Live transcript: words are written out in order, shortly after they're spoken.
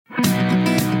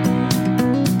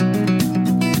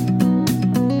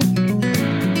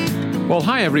Well,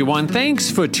 hi, everyone.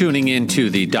 Thanks for tuning in to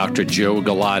the Dr. Joe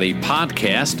Galati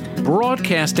podcast,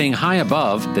 broadcasting high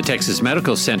above the Texas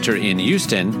Medical Center in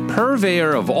Houston,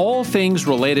 purveyor of all things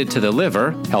related to the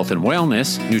liver, health and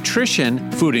wellness,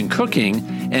 nutrition, food and cooking,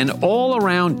 and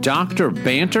all-around doctor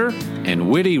banter and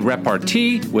witty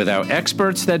repartee with our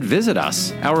experts that visit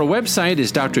us. Our website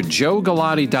is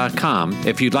drjoegalati.com.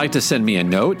 If you'd like to send me a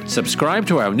note, subscribe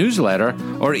to our newsletter,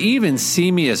 or even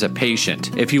see me as a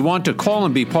patient. If you want to call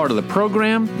and be part of the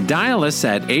program, dial us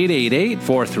at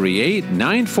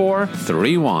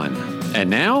 888-438-9431. And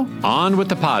now, on with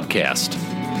the podcast.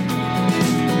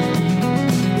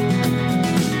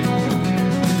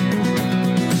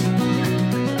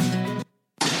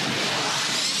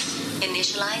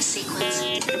 Initialize sequence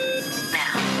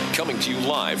now. Coming to you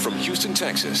live from Houston,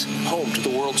 Texas, home to the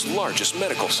world's largest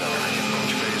medical center.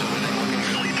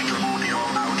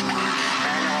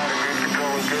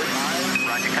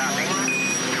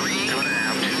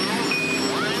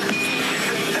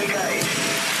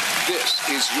 This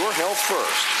is Your Health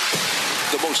First,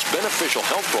 the most beneficial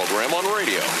health program on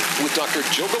radio with Dr.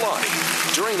 Joe Galati.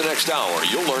 During the next hour,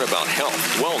 you'll learn about health,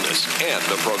 wellness, and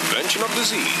the prevention of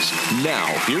disease. Now,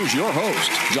 here's your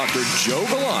host, Dr. Joe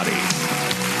Galati.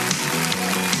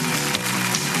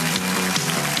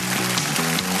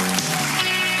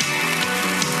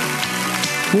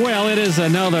 Well, it is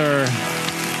another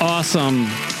awesome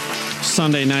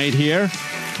Sunday night here.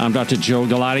 I'm Dr. Joe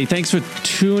Galati. Thanks for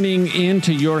tuning in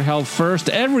to Your Health First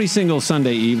every single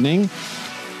Sunday evening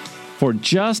for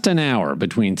just an hour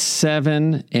between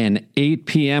 7 and 8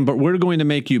 p.m. But we're going to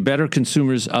make you better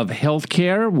consumers of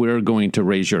healthcare. We're going to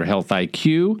raise your health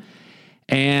IQ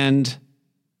and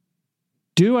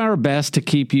do our best to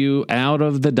keep you out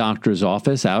of the doctor's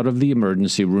office, out of the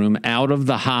emergency room, out of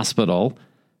the hospital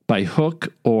by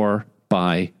hook or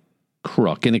by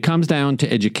crook. And it comes down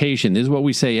to education. This is what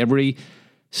we say every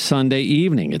Sunday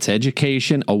evening. It's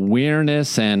education,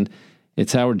 awareness, and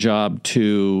it's our job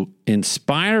to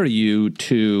inspire you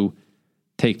to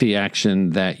take the action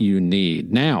that you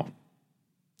need. Now,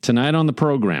 tonight on the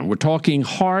program, we're talking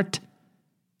heart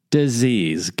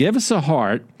disease. Give us a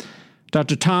heart.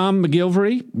 Dr. Tom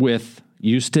McGilvery with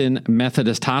Houston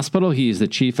Methodist Hospital. He's the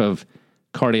chief of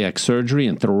cardiac surgery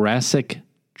and thoracic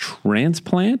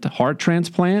transplant, heart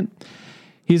transplant.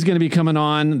 He's going to be coming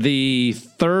on the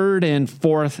third and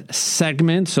fourth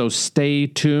segment, so stay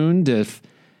tuned. If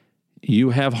you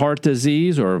have heart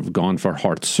disease or have gone for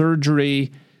heart surgery,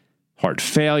 heart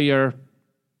failure,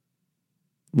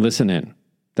 listen in.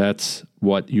 That's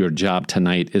what your job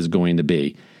tonight is going to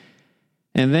be.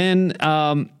 And then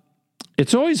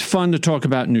it's always fun to talk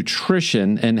about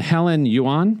nutrition, and Helen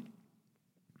Yuan,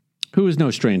 who is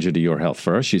no stranger to Your Health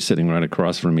First, she's sitting right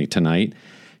across from me tonight.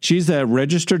 She's a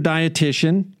registered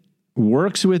dietitian,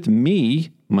 works with me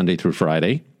Monday through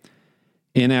Friday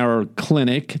in our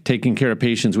clinic, taking care of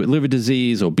patients with liver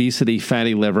disease, obesity,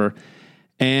 fatty liver.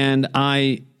 And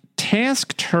I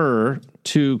tasked her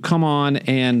to come on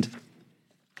and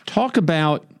talk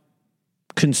about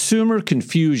consumer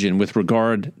confusion with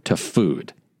regard to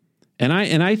food. And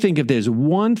I think if there's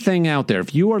one thing out there,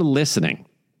 if you are listening,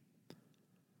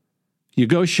 you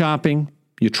go shopping,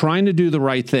 you're trying to do the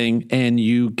right thing, and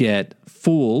you get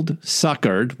fooled,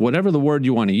 suckered, whatever the word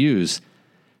you want to use,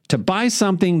 to buy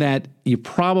something that you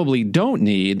probably don't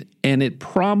need, and it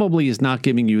probably is not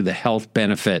giving you the health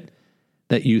benefit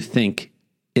that you think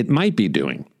it might be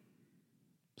doing.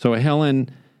 So Helen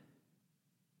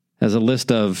has a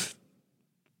list of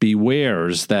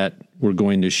bewares that we're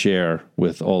going to share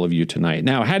with all of you tonight.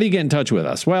 Now, how do you get in touch with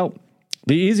us? Well,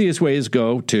 the easiest way is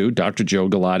go to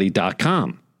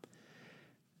drjoegalati.com.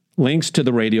 Links to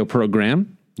the radio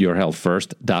program,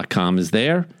 yourhealthfirst.com is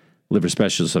there. Liver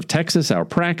Specialists of Texas, our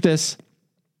practice.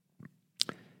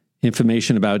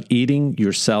 Information about eating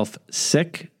yourself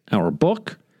sick, our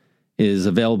book, is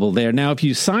available there. Now, if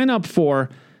you sign up for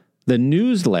the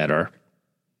newsletter,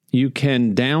 you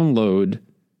can download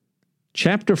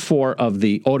Chapter 4 of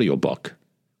the audiobook.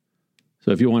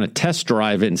 So if you want to test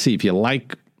drive it and see if you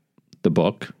like the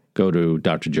book, go to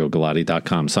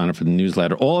drjoegalati.com, sign up for the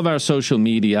newsletter. All of our social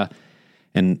media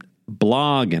and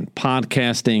blog and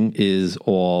podcasting is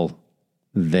all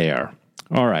there.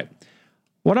 All right.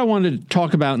 What I wanted to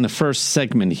talk about in the first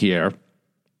segment here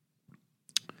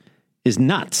is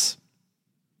nuts.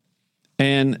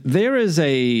 And there is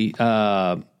a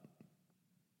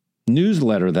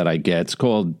newsletter that I get. It's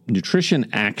called Nutrition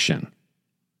Action.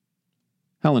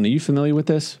 Helen, are you familiar with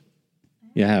this?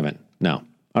 You haven't? No.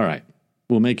 All right.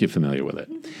 We'll make you familiar with it.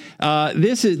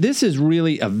 This is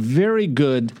really a very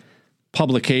good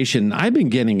publication. I've been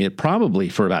getting it probably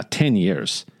for about 10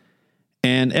 years.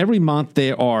 And every month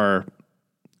there are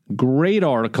great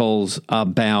articles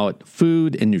about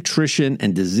food and nutrition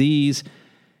and disease.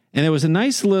 And there was a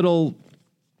nice little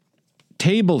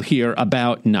table here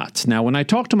about nuts. Now, when I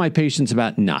talk to my patients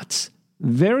about nuts,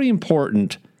 very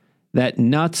important that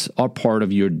nuts are part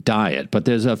of your diet. But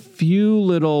there's a few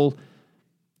little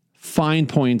fine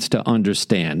points to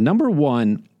understand. Number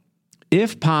one,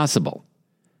 if possible,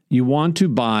 you want to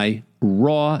buy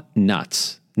raw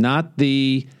nuts, not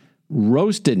the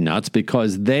roasted nuts,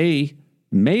 because they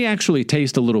may actually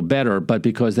taste a little better, but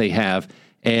because they have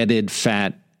added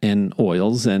fat and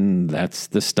oils, and that's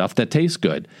the stuff that tastes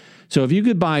good. So if you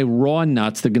could buy raw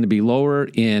nuts, they're going to be lower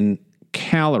in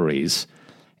calories.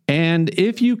 And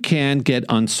if you can, get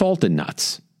unsalted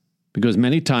nuts, because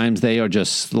many times they are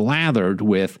just slathered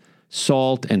with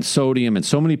salt and sodium, and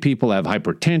so many people have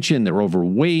hypertension, they're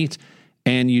overweight,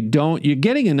 and you're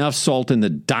getting enough salt in the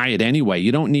diet anyway.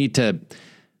 You don't need to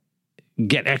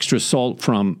get extra salt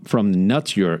from the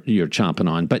nuts you're chomping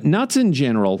on. But nuts in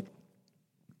general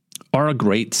are a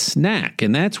great snack,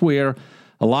 and that's where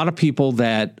a lot of people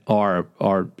that are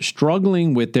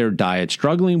struggling with their diet,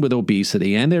 struggling with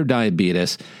obesity and their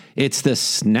diabetes, it's the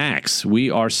snacks.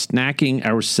 We are snacking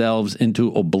ourselves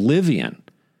into oblivion.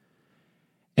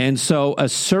 And so a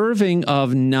serving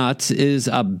of nuts is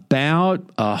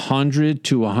about 100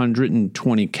 to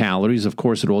 120 calories. Of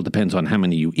course, it all depends on how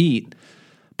many you eat.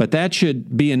 But that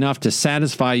should be enough to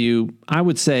satisfy you, I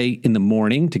would say, in the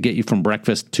morning to get you from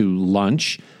breakfast to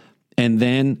lunch. And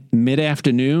then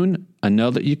mid-afternoon,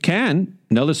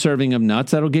 another serving of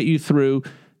nuts. That'll get you through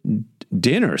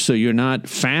dinner so you're not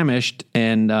famished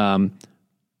and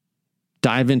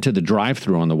dive into the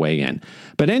drive-thru on the way in.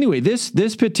 But anyway,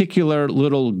 this particular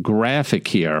little graphic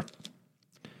here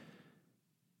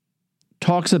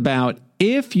talks about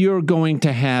if you're going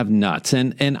to have nuts,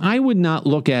 and I would not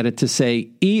look at it to say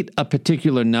eat a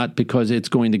particular nut because it's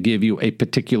going to give you a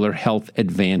particular health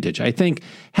advantage. I think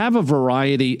have a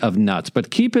variety of nuts,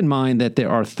 but keep in mind that there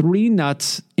are 3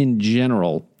 nuts in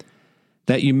general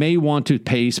that you may want to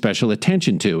pay special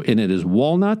attention to, and it is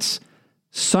walnuts,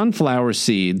 sunflower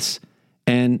seeds,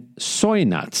 and soy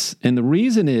nuts. And the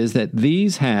reason is that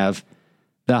these have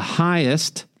the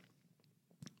highest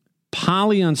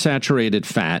polyunsaturated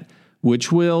fat,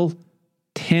 which will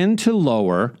tend to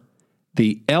lower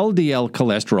the LDL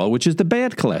cholesterol, which is the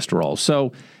bad cholesterol.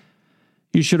 So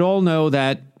you should all know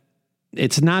that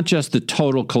it's not just the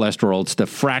total cholesterol, it's the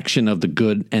fraction of the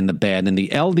good and the bad, and the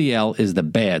LDL is the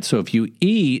bad. So if you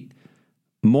eat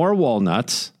more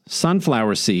walnuts,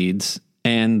 sunflower seeds,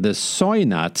 and the soy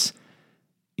nuts,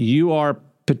 you are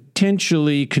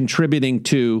potentially contributing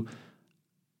to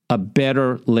a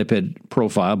better lipid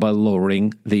profile by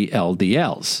lowering the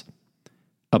LDLs.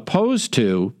 Opposed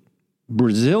to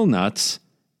Brazil nuts,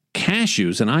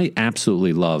 cashews, and I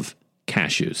absolutely love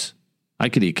cashews. I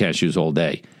could eat cashews all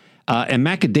day. And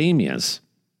macadamias,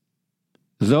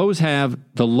 those have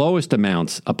the lowest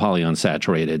amounts of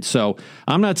polyunsaturated. So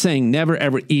I'm not saying never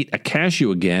ever eat a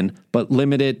cashew again, but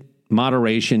limited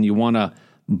moderation. You want to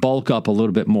bulk up a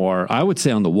little bit more. I would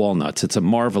say on the walnuts, it's a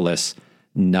marvelous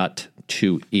nut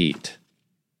to eat.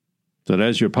 So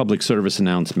there's your public service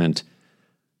announcement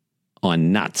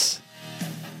on nuts.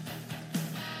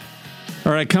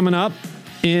 All right, coming up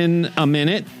in a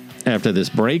minute after this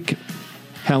break,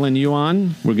 Helen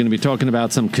Yuan, we're going to be talking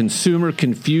about some consumer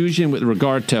confusion with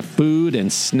regard to food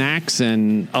and snacks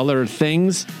and other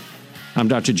things. I'm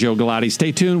Dr. Joe Galati.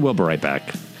 Stay tuned. We'll be right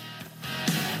back.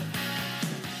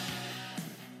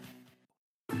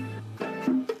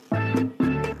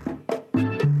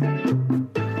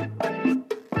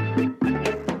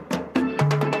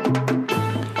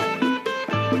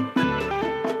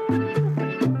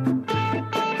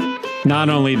 Not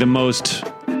only the most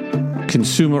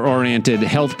consumer-oriented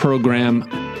health program,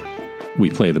 we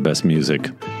play the best music.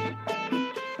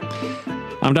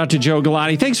 I'm Dr. Joe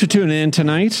Galati. Thanks for tuning in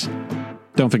tonight.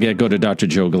 Don't forget, go to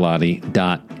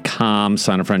drjoegalati.com,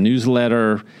 sign up for our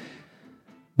newsletter,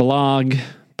 blog,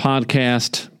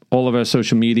 podcast. All of our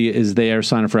social media is there.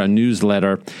 Sign up for our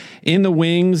newsletter. In the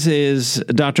wings is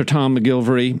Dr. Tom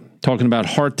McGilvery talking about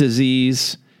heart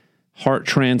disease, heart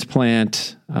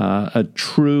transplant, a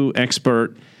true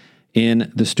expert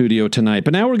in the studio tonight.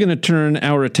 But now we're going to turn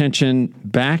our attention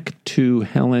back to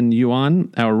Helen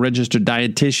Yuan, our registered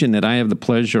dietitian that I have the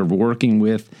pleasure of working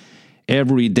with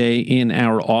every day in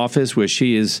our office, where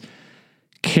she is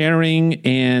caring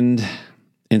and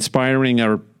inspiring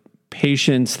our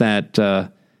patients that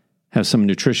have some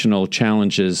nutritional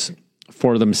challenges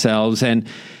for themselves. And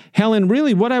Helen,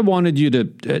 really what I wanted you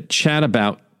to chat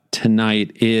about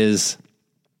tonight is,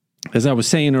 as I was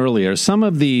saying earlier, some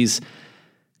of these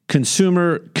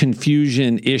consumer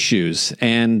confusion issues.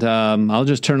 And I'll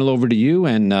just turn it over to you,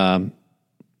 and I'm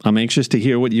anxious to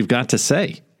hear what you've got to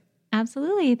say.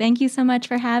 Absolutely. Thank you so much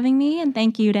for having me, and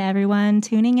thank you to everyone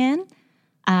tuning in.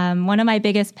 One of my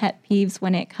biggest pet peeves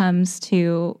when it comes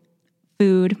to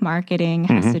food marketing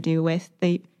has to do with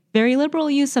the very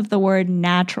liberal use of the word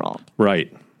natural.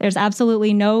 Right. There's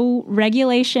absolutely no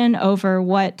regulation over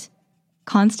what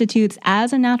constitutes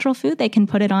as a natural food. They can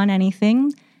put it on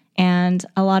anything. And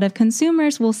a lot of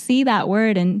consumers will see that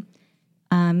word and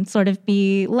sort of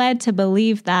be led to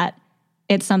believe that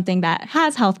it's something that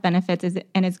has health benefits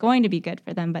and is going to be good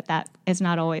for them, but that is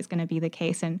not always going to be the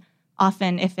case. And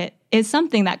often if it is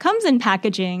something that comes in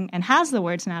packaging and has the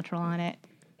words natural on it,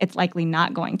 it's likely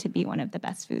not going to be one of the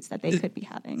best foods that they could be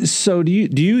having. So do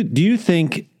you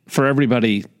think, for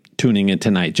everybody tuning in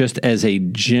tonight, just as a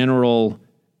general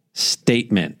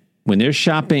statement, when they're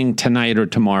shopping tonight or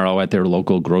tomorrow at their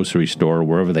local grocery store or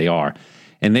wherever they are,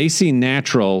 and they see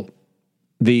natural,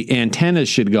 the antennas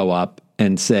should go up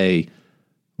and say,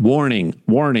 warning,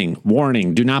 warning,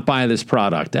 warning, do not buy this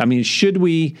product? I mean, should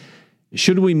we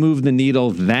move the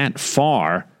needle that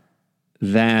far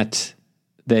that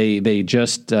they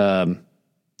just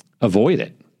avoid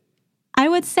it? I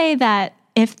would say that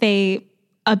if they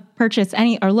purchase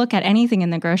any or look at anything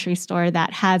in the grocery store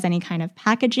that has any kind of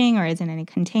packaging or is in any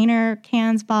container,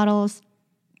 cans, bottles,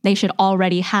 they should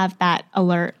already have that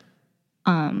alert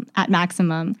at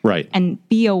maximum. Right. And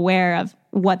be aware of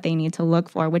what they need to look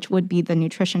for, which would be the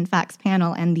nutrition facts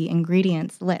panel and the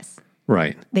ingredients list.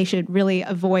 Right. They should really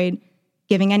avoid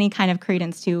giving any kind of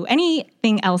credence to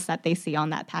anything else that they see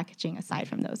on that packaging aside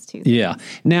from those two. Yeah.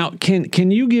 Now,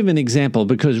 can you give an example?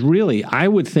 Because really, I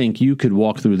would think you could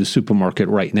walk through the supermarket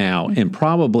right now and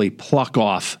probably pluck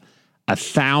off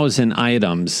 1,000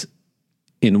 items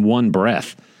in one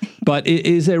breath. But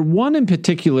is there one in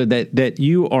particular that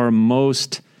you are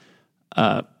most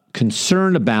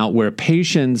concerned about, where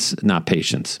consumers,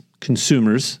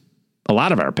 a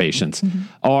lot of our patients,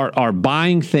 are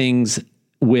buying things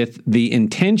with the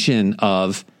intention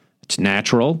of, it's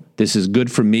natural, this is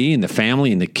good for me and the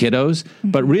family and the kiddos,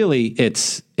 but really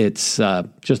it's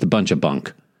just a bunch of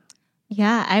bunk?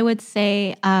 Yeah, I would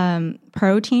say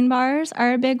protein bars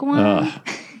are a big one.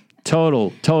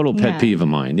 Total pet peeve of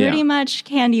mine. Yeah. Pretty much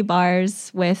candy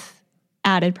bars with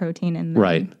added protein in them.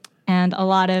 Right. And a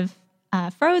lot of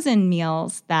frozen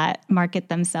meals that market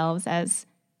themselves as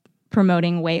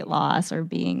promoting weight loss or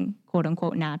being quote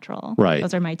unquote natural. Right.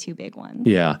 Those are my two big ones.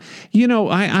 Yeah. You know,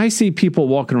 I see people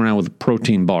walking around with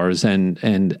protein bars and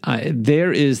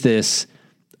there is this,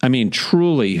 I mean,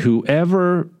 truly,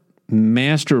 whoever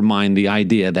mastermind the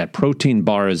idea that protein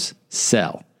bars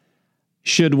sell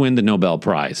should win the Nobel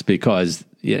Prize, because,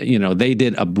 you know, they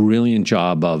did a brilliant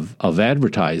job of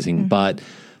advertising, but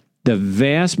the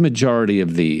vast majority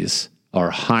of these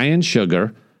are high in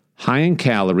sugar, high in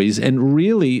calories, and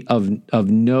really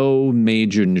of no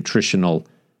major nutritional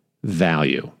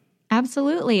value.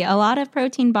 Absolutely. A lot of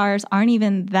protein bars aren't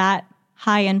even that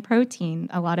high in protein.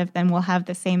 A lot of them will have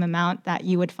the same amount that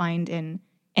you would find in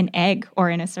an egg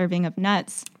or in a serving of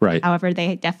nuts. Right. However,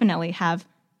 they definitely have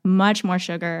much more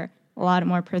sugar, a lot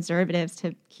more preservatives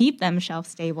to keep them shelf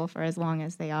stable for as long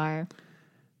as they are.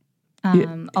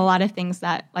 A lot of things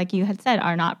that, like you had said,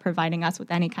 are not providing us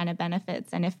with any kind of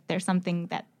benefits. And if there's something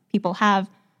that people have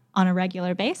on a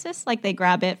regular basis, like they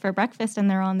grab it for breakfast and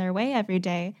they're on their way every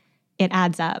day, it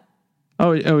adds up.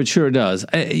 Oh, it sure does.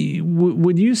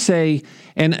 Would you say,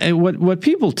 and what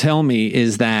people tell me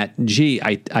is that, gee,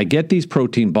 I get these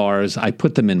protein bars, I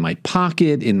put them in my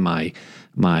pocket, in my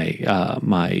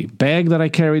bag that I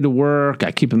carry to work,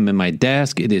 I keep them in my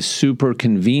desk. It is super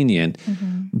convenient,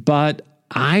 but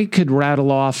I could rattle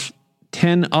off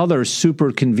 10 other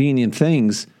super convenient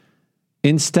things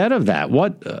instead of that.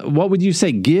 What would you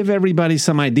say? Give everybody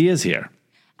some ideas here.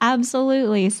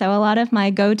 Absolutely. So a lot of my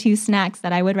go-to snacks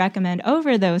that I would recommend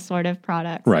over those sort of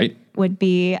products would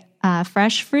be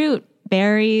fresh fruit,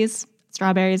 berries,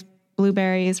 strawberries,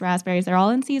 blueberries, raspberries. They're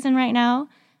all in season right now.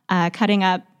 Cutting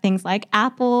up things like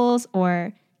apples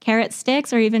or carrot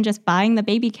sticks, or even just buying the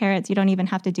baby carrots. You don't even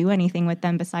have to do anything with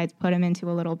them besides put them into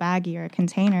a little baggie or a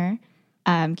container.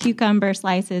 Cucumber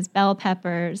slices, bell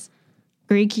peppers,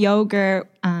 Greek yogurt,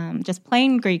 just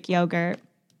plain Greek yogurt,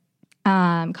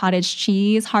 cottage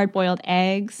cheese, hard-boiled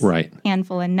eggs,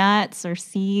 handful of nuts or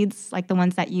seeds, like the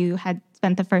ones that you had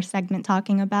spent the first segment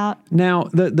talking about. Now,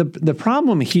 the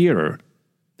problem here,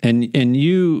 and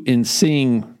you in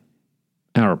seeing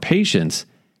our patients,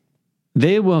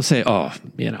 they will say, oh,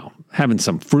 you know, having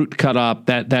some fruit cut up,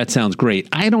 that sounds great.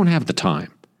 I don't have the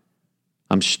time.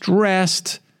 I'm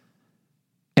stressed.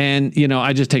 And,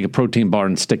 I just take a protein bar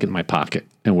and stick it in my pocket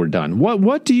and we're done.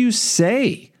 What do you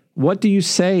say? What do you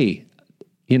say,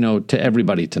 to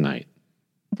everybody tonight?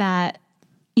 That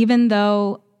even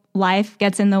though life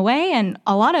gets in the way, and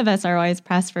a lot of us are always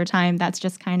pressed for time, that's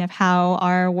just kind of how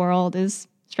our world is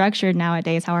structured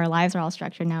nowadays, how our lives are all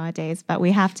structured nowadays. But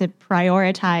we have to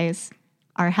prioritize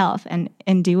our health. And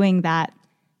in doing that,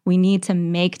 we need to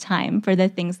make time for the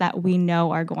things that we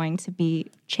know are going to be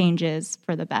changes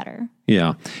for the better.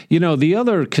 Yeah. The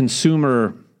other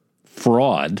consumer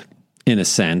fraud, in a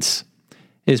sense,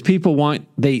 is people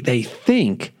they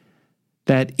think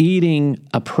that eating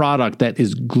a product that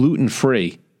is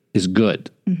gluten-free is good.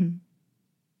 Mm-hmm.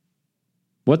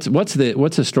 What's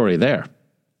the story there?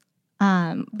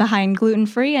 Behind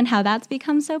gluten-free and how that's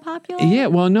become so popular? Yeah,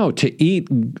 well, no, to eat,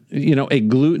 a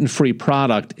gluten-free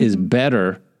product is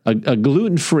better. A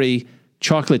gluten-free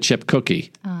chocolate chip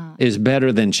cookie is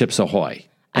better than Chips Ahoy.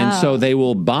 And so they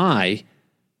will buy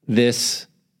this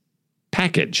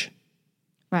package.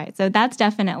 Right. So that's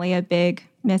definitely a big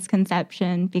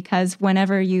misconception, because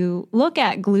whenever you look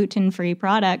at gluten-free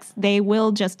products, they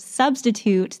will just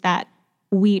substitute that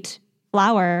wheat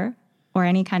flour or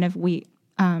any kind of wheat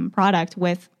product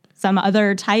with some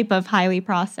other type of highly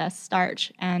processed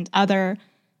starch and other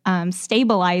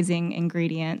stabilizing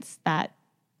ingredients that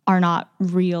are not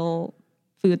real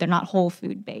food. They're not whole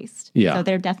food based. Yeah. So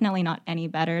they're definitely not any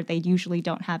better. They usually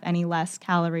don't have any less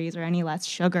calories or any less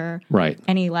sugar, right?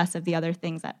 Any less of the other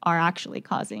things that are actually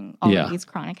causing all of these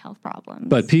chronic health problems.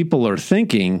 But people are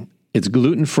thinking it's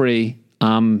gluten-free.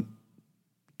 I'm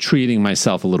treating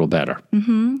myself a little better.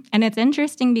 Mm-hmm. And it's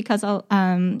interesting because,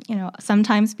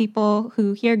 sometimes people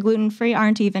who hear gluten-free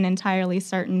aren't even entirely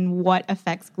certain what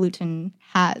effects gluten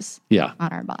has on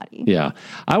our body. Yeah.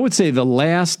 I would say the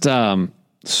last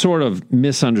sort of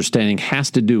misunderstanding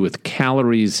has to do with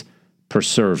calories per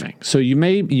serving. So you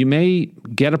may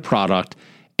get a product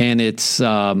and it's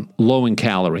low in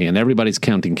calorie, and everybody's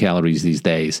counting calories these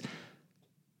days.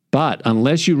 But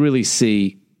unless you really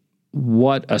see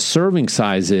what a serving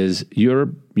size is,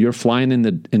 you're flying in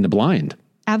the blind.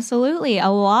 Absolutely. A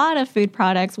lot of food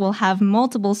products will have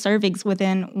multiple servings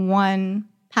within one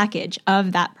package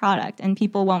of that product, and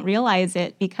people won't realize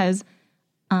it because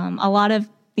a lot of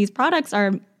these products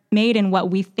are made in what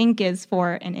we think is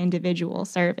for an individual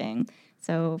serving.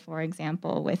 So, for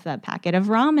example, with a packet of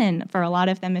ramen, for a lot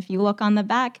of them, if you look on the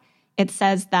back, it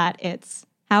says that it's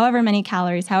however many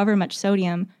calories, however much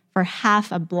sodium for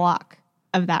half a block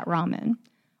of that ramen.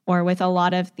 Or with a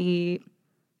lot of the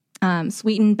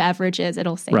sweetened beverages,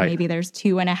 it'll say maybe there's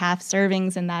 2.5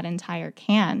 servings in that entire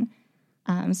can.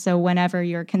 So whenever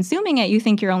you're consuming it, you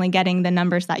think you're only getting the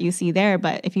numbers that you see there.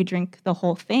 But if you drink the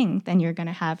whole thing, then you're going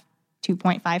to have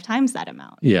 2.5 times that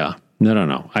amount. Yeah.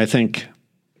 No. I think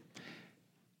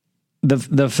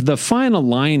the final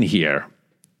line here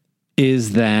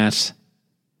is that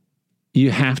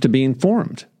you have to be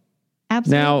informed.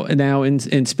 Absolutely. Now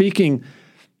in speaking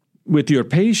with your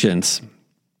patients,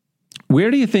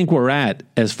 where do you think we're at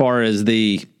as far as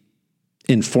the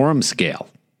informed scale?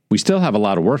 We still have a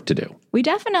lot of work to do. We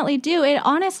definitely do. It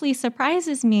honestly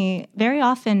surprises me very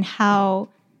often how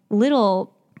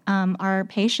little our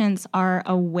patients are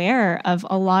aware of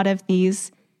a lot of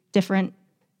these different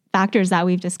factors that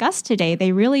we've discussed today.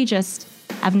 They really just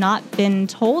have not been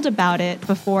told about it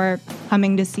before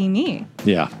coming to see me.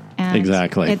 Yeah, and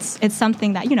exactly. It's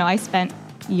something that, I spent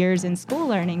years in school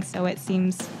learning, so it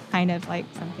seems kind of like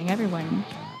something everyone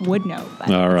would know.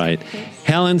 But all right.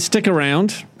 Helen, stick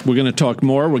around. We're going to talk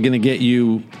more. We're going to get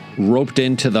you roped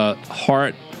into the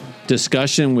heart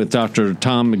discussion with Dr.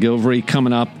 Tom McGilvray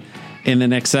coming up in the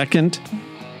next second.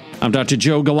 I'm Dr.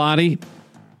 Joe Galati.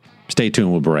 Stay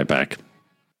tuned. We'll be right back.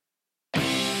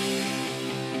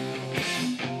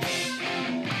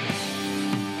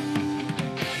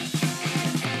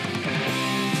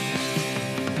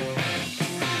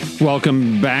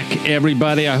 Welcome back,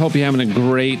 everybody. I hope you're having a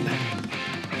great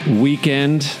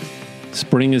weekend.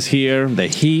 Spring is here. The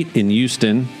heat in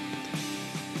Houston.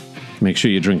 Make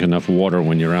sure you drink enough water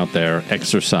when you're out there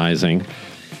exercising.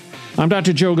 I'm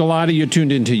Dr. Joe Galati. You're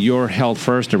tuned into Your Health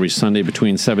First every Sunday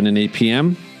between 7 and 8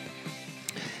 p.m.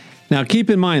 Now,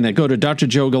 keep in mind that go to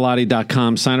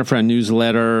drjoegalati.com, sign up for our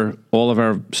newsletter, all of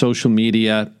our social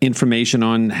media, information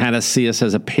on how to see us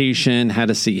as a patient, how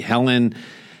to see Helen,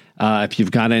 if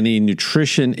you've got any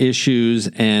nutrition issues,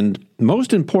 and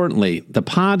most importantly, the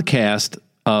podcast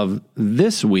of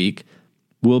this week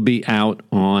will be out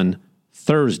on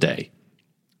Thursday.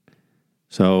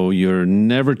 So you're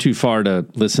never too far to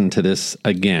listen to this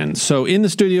again. So in the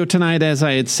studio tonight, as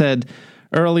I had said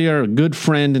earlier, a good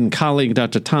friend and colleague,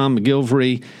 Dr. Tom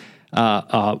McGilvray,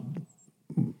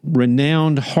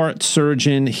 renowned heart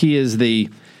surgeon. He is the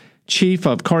chief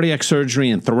of cardiac surgery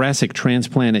and thoracic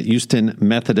transplant at Houston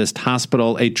Methodist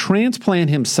Hospital, a transplant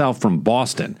himself from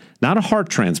Boston, not a heart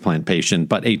transplant patient,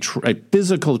 but a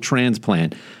physical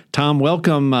transplant. Tom,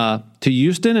 welcome to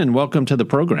Houston and welcome to the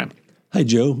program. Hi,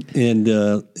 Joe. And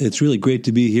it's really great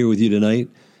to be here with you tonight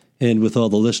and with all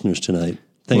the listeners tonight.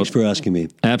 Thanks for asking me.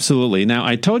 Absolutely. Now,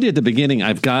 I told you at the beginning,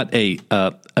 I've got a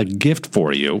gift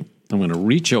for you. I'm going to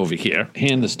reach over here,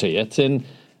 hand this to you. It's in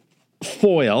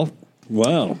foil.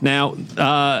 Wow. Now,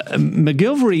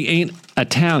 McGillivray ain't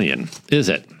Italian, is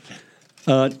it?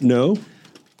 No,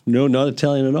 not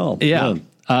Italian at all. Yeah.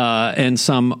 No. And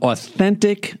some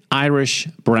authentic Irish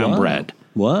brown bread.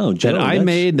 Wow, Joe,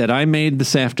 that I made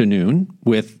this afternoon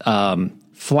with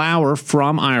flour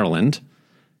from Ireland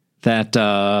that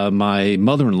my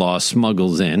mother-in-law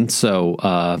smuggles in. So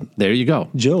there you go.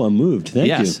 Joe, I'm moved. Thank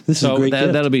you. This is a great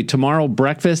gift. That'll be tomorrow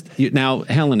breakfast. Now,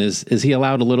 Helen, is he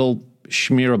allowed a little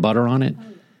smear of butter on it?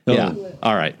 Oh. Yeah.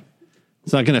 All right.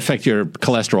 It's not going to affect your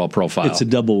cholesterol profile. It's a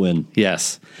double win.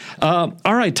 Yes. All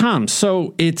right, Tom.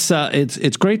 So it's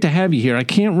great to have you here. I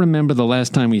can't remember the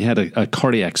last time we had a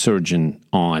cardiac surgeon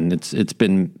on. It's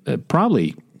been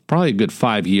probably a good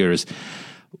 5 years.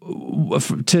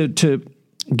 To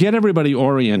get everybody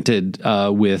oriented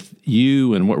with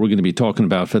you and what we're going to be talking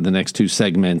about for the next two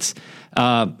segments.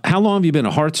 How long have you been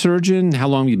a heart surgeon? How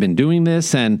long have you been doing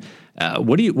this? And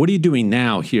what are you doing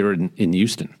now here in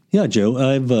Houston? Yeah, Joe,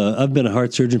 I've been a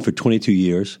heart surgeon for 22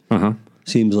 years. Uh-huh.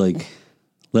 Seems like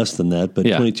less than that, but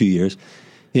 22 years.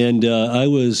 And I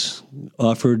was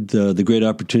offered the great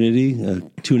opportunity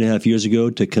 2.5 years ago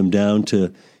to come down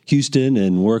to Houston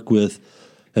and work with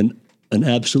an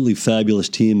absolutely fabulous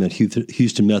team at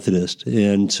Houston Methodist.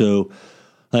 And so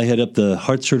I head up the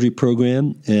heart surgery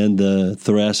program and the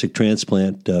thoracic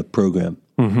transplant program.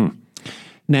 Mm-hmm.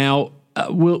 Now,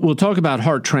 we'll talk about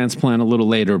heart transplant a little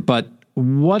later, but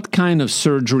what kind of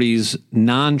surgeries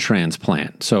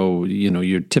non-transplant? So,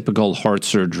 your typical heart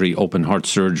surgery, open heart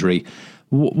surgery.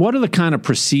 What are the kind of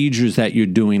procedures that you're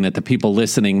doing that the people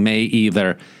listening may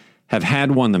either have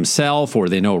had one themselves or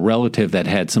they know a relative that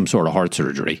had some sort of heart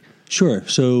surgery? Sure.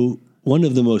 So one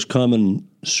of the most common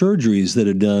surgeries that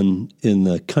are done in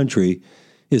the country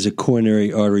is a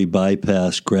coronary artery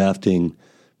bypass grafting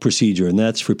procedure, and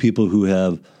that's for people who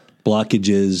have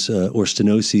blockages or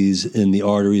stenoses in the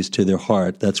arteries to their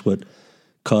heart. That's what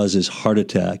causes heart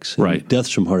attacks and deaths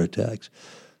from heart attacks.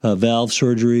 Valve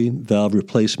surgery, valve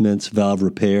replacements, valve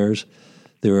repairs.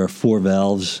 There are 4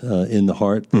 valves in the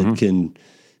heart that can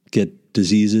get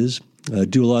diseases.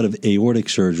 Do a lot of aortic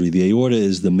surgery. The aorta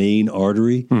is the main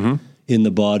artery in the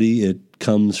body. It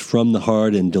comes from the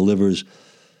heart and delivers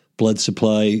blood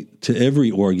supply to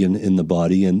every organ in the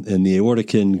body. And the aorta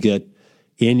can get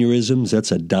aneurysms.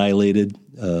 That's a dilated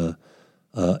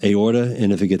aorta.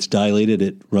 And if it gets dilated,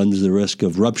 it runs the risk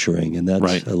of rupturing, and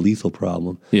that's a lethal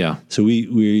problem. Yeah. So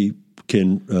we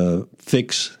can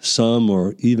fix some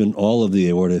or even all of the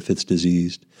aorta if it's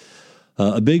diseased.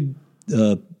 A big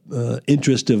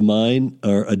interest of mine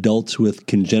are adults with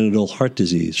congenital heart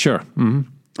disease. Sure. Mm-hmm.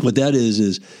 What that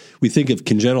is we think of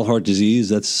congenital heart disease,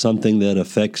 that's something that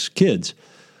affects kids.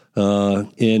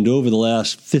 And over the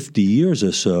last 50 years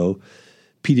or so,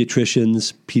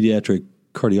 pediatricians, pediatric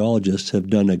cardiologists have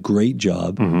done a great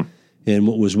job. And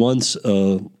what was once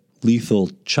a lethal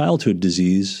childhood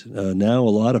disease, now a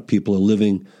lot of people are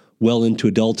living well into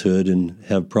adulthood and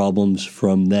have problems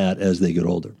from that as they get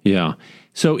older. Yeah.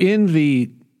 So in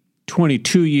the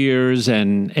 22 years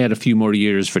and add a few more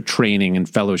years for training and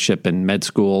fellowship and med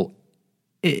school,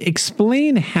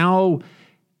 explain how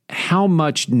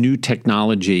much new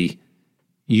technology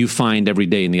you find every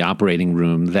day in the operating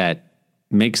room that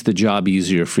makes the job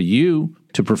easier for you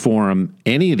to perform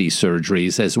any of these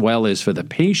surgeries, as well as for the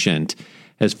patient,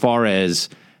 as far as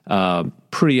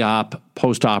pre-op,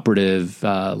 post-operative,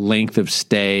 length of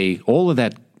stay, all of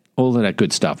that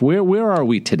good stuff. Where are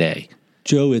we today?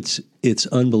 Joe, it's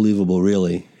unbelievable,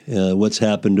 really, what's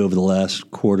happened over the last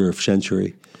quarter of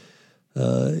century.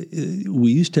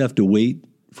 We used to have to wait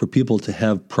for people to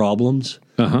have problems,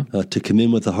 to come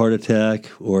in with a heart attack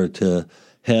or to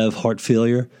have heart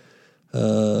failure.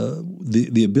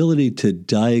 The ability to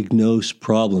diagnose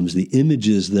problems, the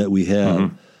images that we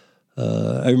have.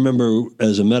 I remember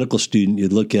as a medical student,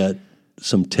 you'd look at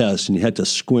some tests and you had to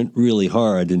squint really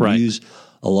hard and use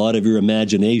a lot of your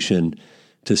imagination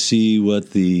to see what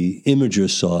the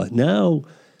imagers saw. Now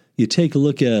you take a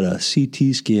look at a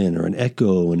CT scan or an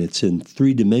echo and it's in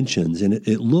 3 dimensions and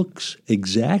it looks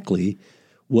exactly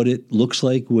what it looks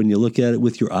like when you look at it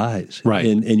with your eyes. Right.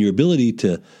 And your ability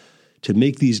to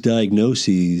make these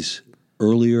diagnoses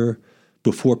earlier,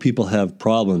 before people have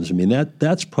problems. I mean,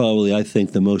 that's probably, I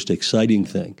think, the most exciting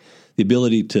thing, the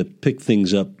ability to pick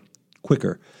things up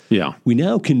quicker. Yeah. We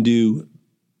now can do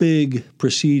big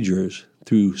procedures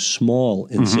through small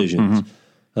incisions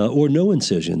or no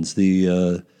incisions.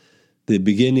 The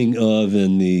beginning of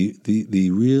and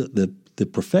the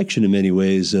perfection in many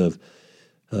ways of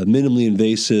minimally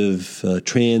invasive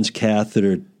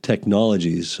transcatheter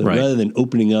technologies. So rather than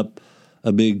opening up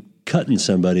a big cut in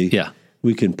somebody,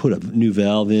 we can put a new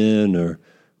valve in or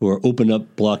open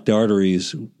up blocked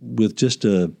arteries with just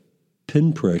a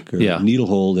pinprick or needle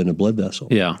hole in a blood vessel.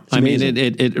 Yeah, I mean,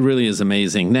 it really is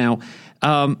amazing. Now,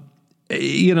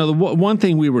 the one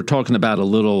thing we were talking about a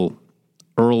little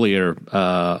earlier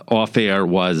off air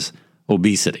was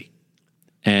obesity.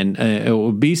 And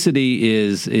obesity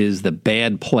is the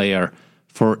bad player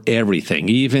for everything.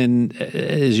 Even,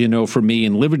 as you know, for me,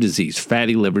 in liver disease,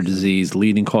 fatty liver disease,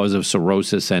 leading cause of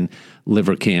cirrhosis and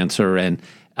liver cancer, and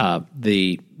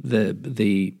the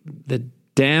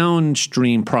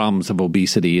downstream problems of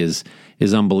obesity is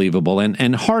unbelievable.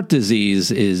 And heart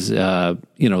disease is the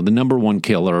number one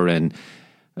killer, and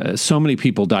so many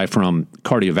people die from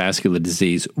cardiovascular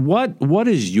disease. What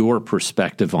is your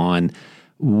perspective on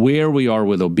where we are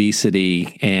with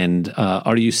obesity, and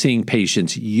are you seeing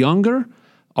patients younger?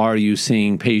 Are you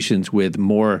seeing patients with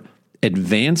more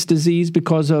advanced disease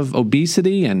because of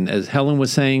obesity? And as Helen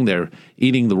was saying, they're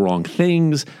eating the wrong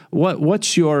things.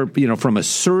 What's your, from a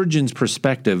surgeon's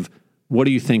perspective, what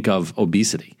do you think of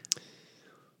obesity?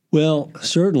 Well,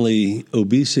 certainly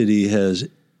obesity has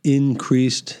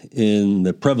increased in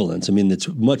the prevalence. I mean, it's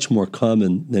much more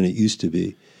common than it used to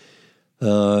be.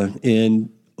 And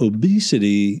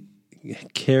obesity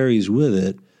carries with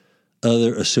it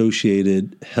other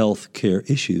associated health care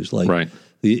issues, like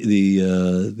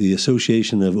the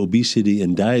association of obesity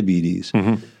and diabetes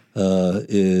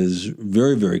is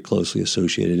very, very closely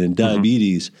associated. And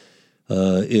diabetes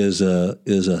is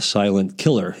a silent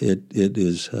killer. It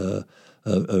is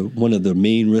one of the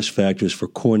main risk factors for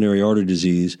coronary artery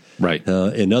disease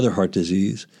and other heart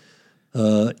disease.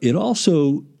 It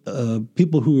also,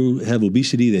 people who have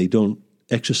obesity, they don't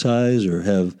exercise or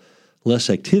have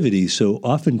less activity, so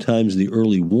oftentimes the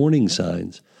early warning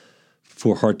signs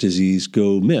for heart disease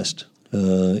go missed.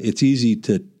 It's easy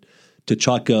to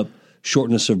chalk up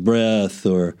shortness of breath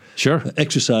or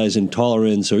exercise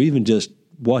intolerance or even just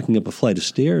walking up a flight of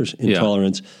stairs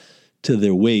intolerance to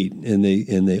their weight, and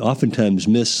they oftentimes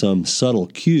miss some subtle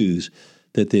cues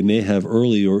that they may have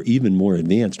early or even more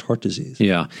advanced heart disease.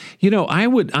 Yeah. I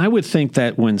would think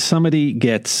that when somebody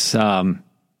gets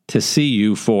to see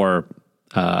you for,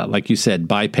 like you said,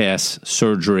 bypass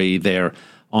surgery, they're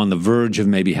on the verge of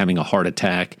maybe having a heart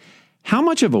attack. How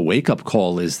much of a wake-up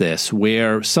call is this,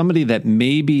 where somebody that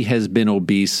maybe has been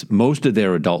obese most of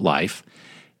their adult life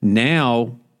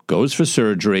now goes for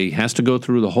surgery, has to go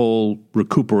through the whole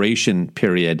recuperation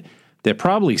period? They're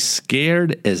probably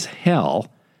scared as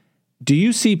hell. Do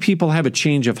you see people have a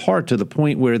change of heart to the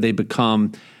point where they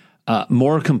become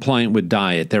more compliant with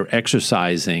diet, they're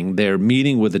exercising, they're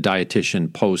meeting with a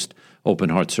dietitian post open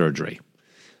heart surgery?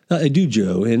 I do,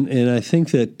 Joe, and I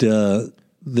think that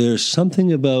there's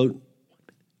something about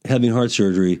having heart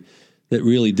surgery that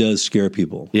really does scare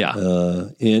people. Yeah,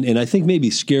 and I think maybe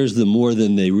scares them more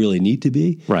than they really need to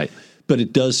be. Right, but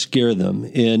it does scare them,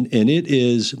 and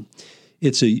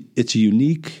it's a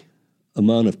unique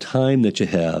amount of time that you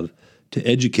have to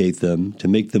educate them, to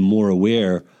make them more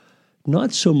aware.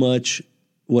 Not so much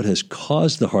what has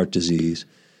caused the heart disease,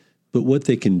 but what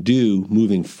they can do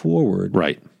moving forward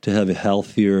to have a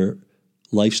healthier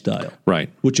lifestyle,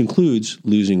 which includes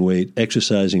losing weight,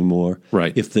 exercising more.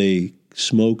 If they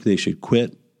smoke, they should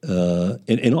quit.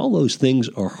 And all those things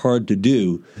are hard to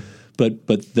do, but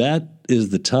that is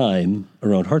the time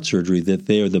around heart surgery that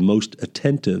they are the most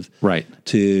attentive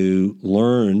to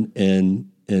learn and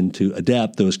to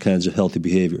adapt those kinds of healthy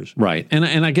behaviors. Right.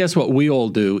 And I guess what we all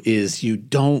do is you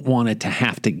don't want it to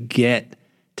have to get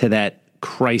to that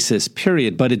crisis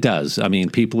period, but it does. I mean,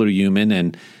 people are human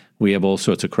and we have all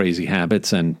sorts of crazy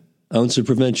habits and ounce of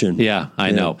prevention. Yeah,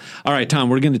 I know. All right, Tom,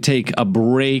 we're going to take a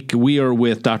break. We are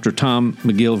with Dr. Tom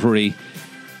McGilvery,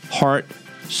 heart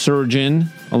surgeon,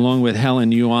 along with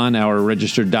Helen Yuan, our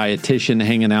registered dietitian,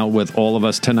 hanging out with all of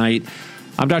us tonight.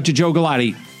 I'm Dr. Joe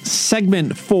Galati.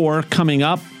 Segment 4 coming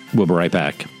up. We'll be right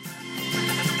back.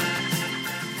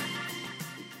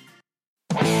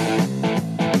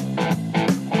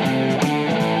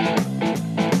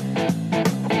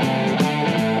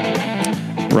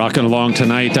 Rocking along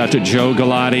tonight, Dr. Joe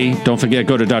Galati. Don't forget,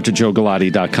 go to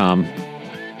drjoegalati.com.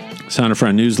 Sign up for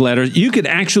our newsletter. You could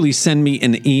actually send me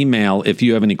an email if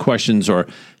you have any questions or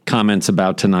comments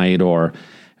about tonight or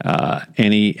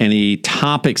any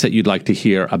topics that you'd like to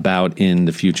hear about in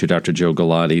the future,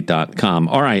 drjoegalati.com.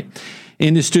 All right.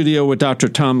 In the studio with Dr.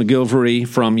 Tom McGilvery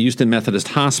from Houston Methodist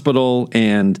Hospital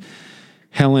and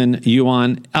Helen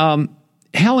Yuan.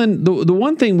 Helen, the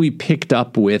one thing we picked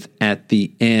up with at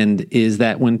the end is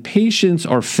that when patients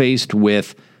are faced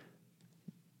with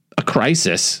a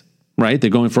crisis, right? They're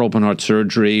going for open heart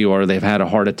surgery or they've had a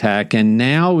heart attack, and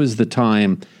now is the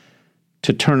time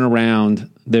to turn around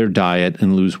their diet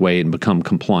and lose weight and become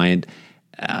compliant.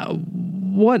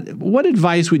 What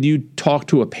advice would you talk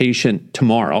to a patient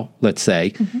tomorrow, let's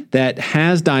say, that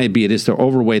has diabetes, they're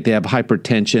overweight, they have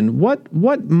hypertension?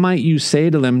 What might you say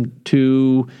to them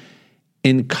to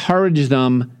encourage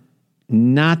them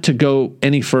not to go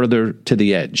any further to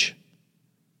the edge?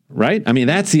 Right? I mean,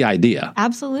 that's the idea.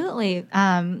 Absolutely.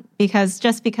 Because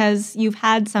just because you've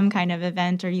had some kind of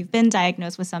event or you've been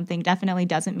diagnosed with something definitely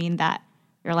doesn't mean that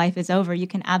your life is over. You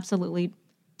can absolutely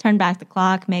turn back the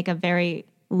clock, make a very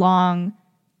long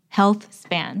health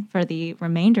span for the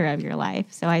remainder of your life.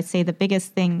 So I'd say the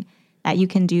biggest thing that you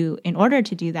can do in order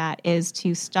to do that is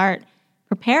to start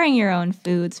preparing your own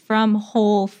foods from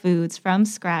whole foods, from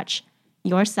scratch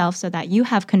yourself, so that you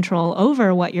have control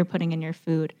over what you're putting in your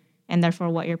food and therefore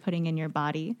what you're putting in your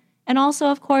body. And also,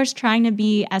 of course, trying to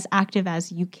be as active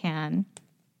as you can.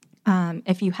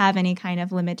 If you have any kind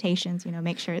of limitations,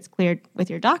 make sure it's cleared with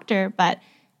your doctor, but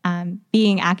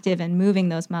being active and moving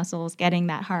those muscles, getting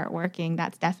that heart working,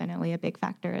 that's definitely a big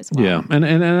factor as well. Yeah,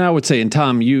 and I would say, and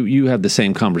Tom, you have the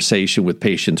same conversation with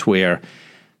patients where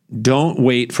don't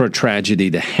wait for a tragedy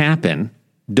to happen.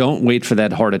 Don't wait for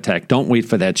that heart attack. Don't wait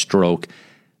for that stroke.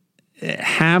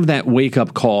 Have that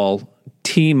wake-up call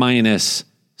T-minus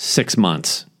 6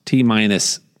 months,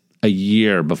 T-minus a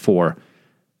year before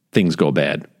things go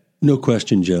bad. No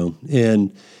question, Joe.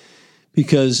 And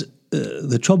because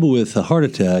the trouble with a heart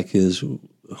attack is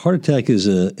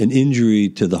an injury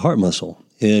to the heart muscle.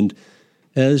 And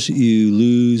as you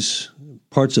lose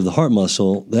parts of the heart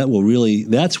muscle,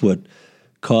 that's what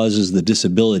causes the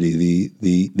disability,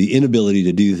 the inability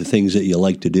to do the things that you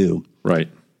like to do. Right.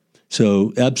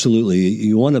 So absolutely,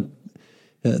 you want to,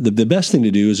 the best thing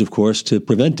to do is, of course, to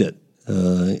prevent it.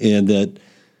 And that,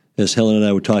 as Helen and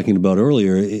I were talking about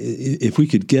earlier, if we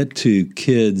could get to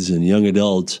kids and young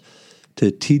adults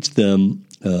to teach them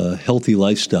healthy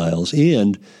lifestyles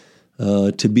and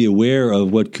to be aware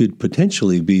of what could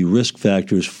potentially be risk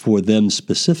factors for them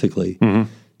specifically,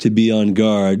 to be on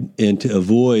guard and to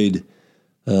avoid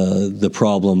the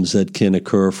problems that can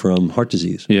occur from heart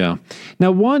disease. Yeah.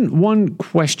 Now, one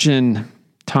question,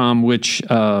 Tom, which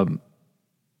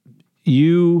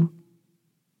you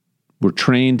were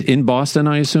trained in Boston,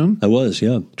 I assume? I was,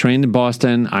 yeah. Trained in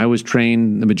Boston. I was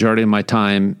trained the majority of my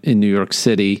time in New York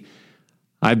City.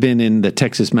 I've been in the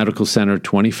Texas Medical Center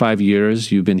 25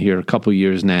 years. You've been here a couple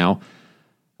years now.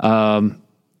 I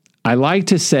like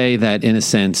to say that, in a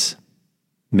sense,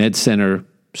 Med Center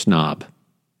snob.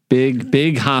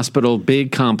 Big hospital,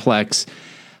 big complex.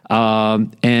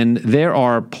 And there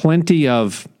are plenty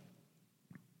of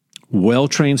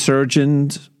well-trained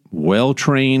surgeons,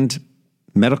 well-trained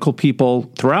medical people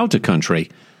throughout the country.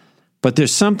 But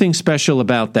there's something special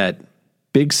about that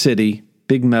big city,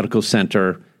 big medical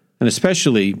center, and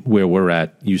especially where we're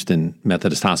at, Houston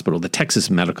Methodist Hospital, the Texas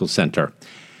Medical Center.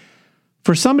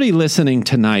 For somebody listening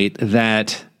tonight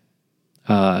that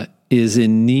is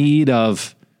in need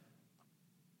of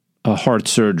a heart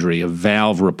surgery, a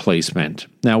valve replacement.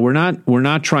 Now, we're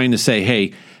not trying to say,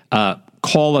 hey,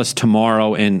 call us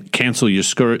tomorrow and cancel your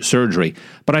surgery.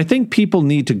 But I think people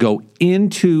need to go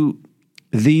into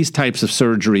these types of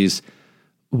surgeries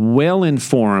well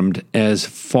informed as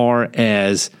far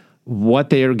as what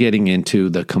they are getting into,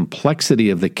 the complexity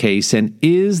of the case, and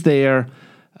is there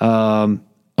a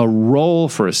role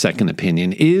for a second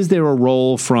opinion? Is there a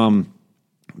role from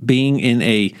being in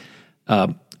a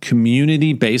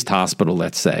community-based hospital,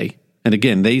 let's say? And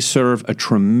again, they serve a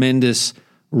tremendous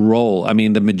role. I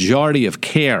mean, the majority of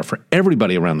care for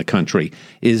everybody around the country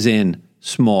is in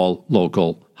small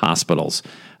local hospitals.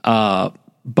 But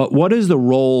what is the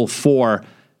role for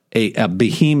a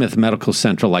behemoth medical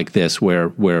center like this where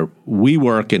we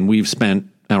work and we've spent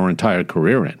our entire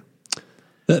career in?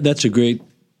 That's a great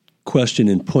question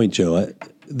and point, Joe.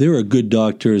 There are good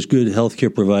doctors, good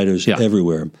healthcare providers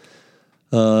everywhere.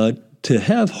 To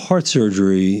have heart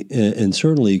surgery, and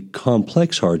certainly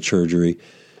complex heart surgery,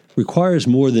 requires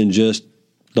more than just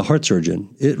the heart surgeon.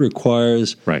 It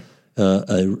requires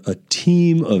a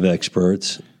team of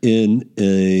experts in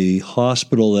a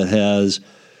hospital that has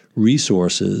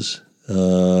resources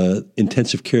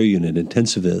intensive care unit,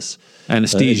 intensivists,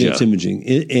 anesthesia, advanced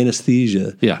imaging,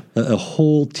 anesthesia. Yeah, a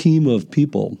whole team of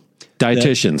people.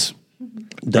 Dietitians,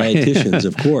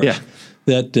 of course. Yeah.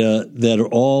 That are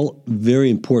all very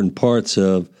important parts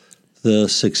of the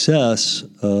success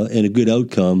and a good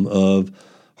outcome of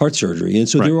heart surgery. And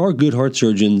so there are good heart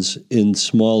surgeons in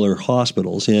smaller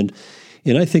hospitals. And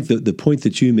I think that the point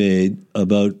that you made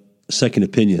about second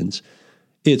opinions,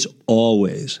 it's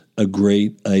always a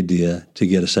great idea to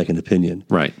get a second opinion.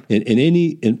 Right. And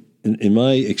in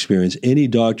my experience, any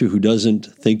doctor who doesn't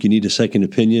think you need a second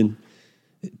opinion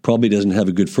probably doesn't have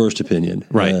a good first opinion.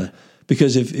 Right.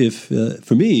 Because if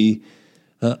for me,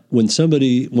 when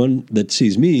one that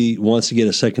sees me wants to get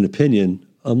a second opinion,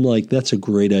 I'm like, that's a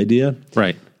great idea.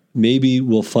 Right. Maybe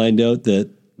we'll find out that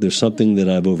there's something that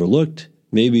I've overlooked.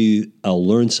 Maybe I'll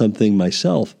learn something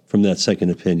myself from that second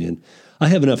opinion. I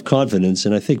have enough confidence,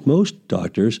 and I think most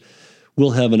doctors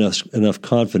will have enough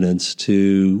confidence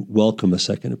to welcome a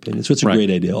second opinion. So it's a great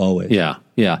idea always. Yeah,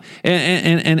 yeah.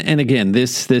 And again,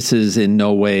 this is in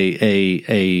no way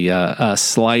a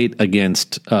slight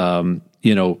against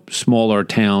smaller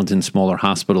towns and smaller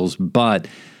hospitals, but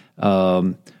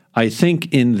I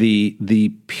think in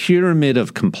the pyramid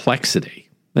of complexity,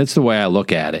 that's the way I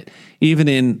look at it. Even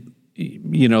in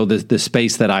the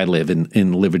space that I live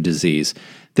in liver disease,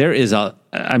 there is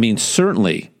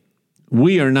certainly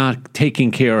we are not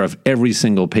taking care of every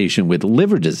single patient with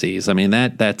liver disease. I mean,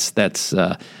 that's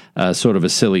sort of a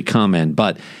silly comment,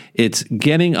 but it's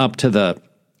getting up to the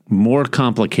more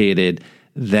complicated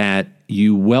that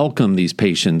you welcome these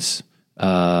patients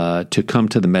to come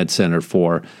to the med center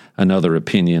for another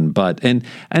opinion. But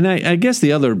I guess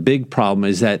the other big problem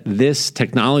is that this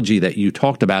technology that you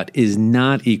talked about is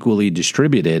not equally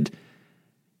distributed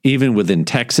even within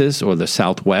Texas or the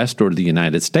Southwest or the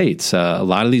United States. A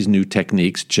lot of these new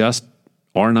techniques just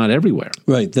are not everywhere.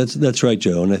 Right. That's right,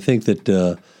 Joe. And I think that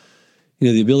the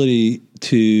ability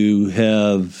to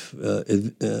have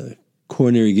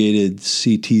coronary gated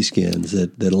CT scans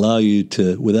that allow you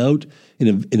to, without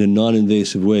in a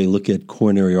non-invasive way, look at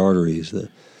coronary arteries, the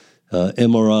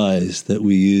MRIs that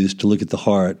we use to look at the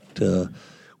heart.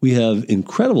 We have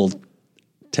incredible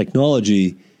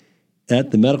technology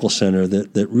at the medical center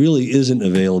that really isn't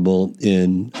available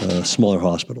in smaller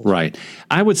hospitals. Right.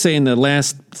 I would say in the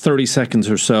last 30 seconds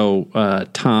or so,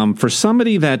 Tom, for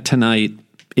somebody that tonight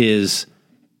is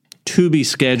to be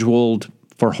scheduled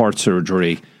for heart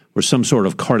surgery or some sort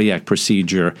of cardiac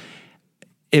procedure,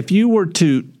 if you were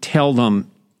to tell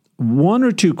them one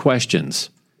or two questions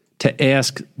to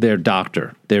ask their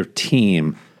doctor, their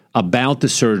team, about the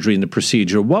surgery and the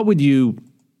procedure, what would you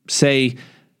say?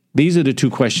 These are the two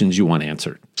questions you want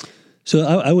answered. So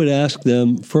I would ask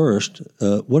them first,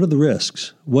 what are the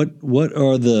risks? What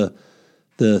are the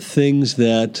things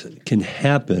that can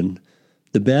happen,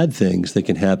 the bad things that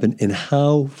can happen, and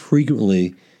how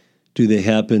frequently do they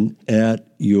happen at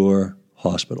your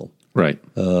hospital? Right.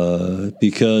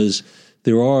 Because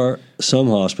there are some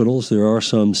hospitals, there are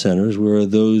some centers where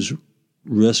those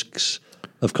risks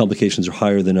of complications are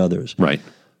higher than others. Right.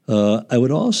 I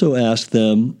would also ask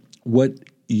them what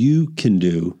you can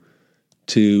do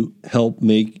to help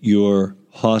make your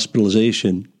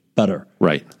hospitalization better.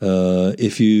 Right.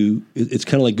 It's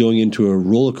kind of like going into a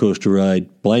roller coaster ride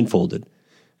blindfolded.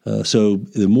 So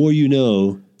the more you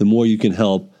know, the more you can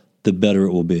help, the better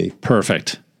it will be.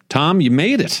 Perfect. Tom, you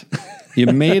made it. You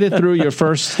made it through your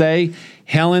first stay.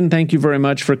 Helen, thank you very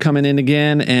much for coming in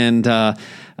again. And Dr.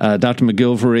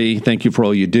 McGilvery, thank you for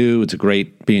all you do. It's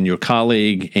great being your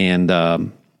colleague and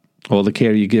all the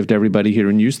care you give to everybody here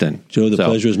in Houston. Joe, the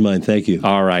pleasure is mine. Thank you.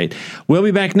 All right. We'll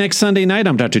be back next Sunday night.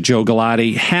 I'm Dr. Joe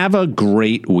Galati. Have a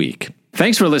great week.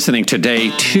 Thanks for listening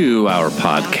today to our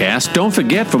podcast. Don't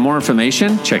forget, for more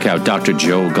information, check out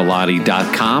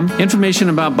drjoegalati.com. Information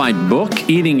about my book,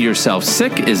 Eating Yourself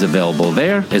Sick, is available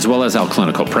there, as well as our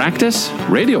clinical practice,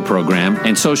 radio program,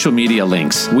 and social media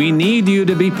links. We need you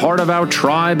to be part of our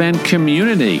tribe and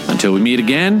community. Until we meet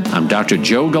again, I'm Dr.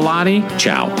 Joe Galati.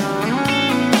 Ciao.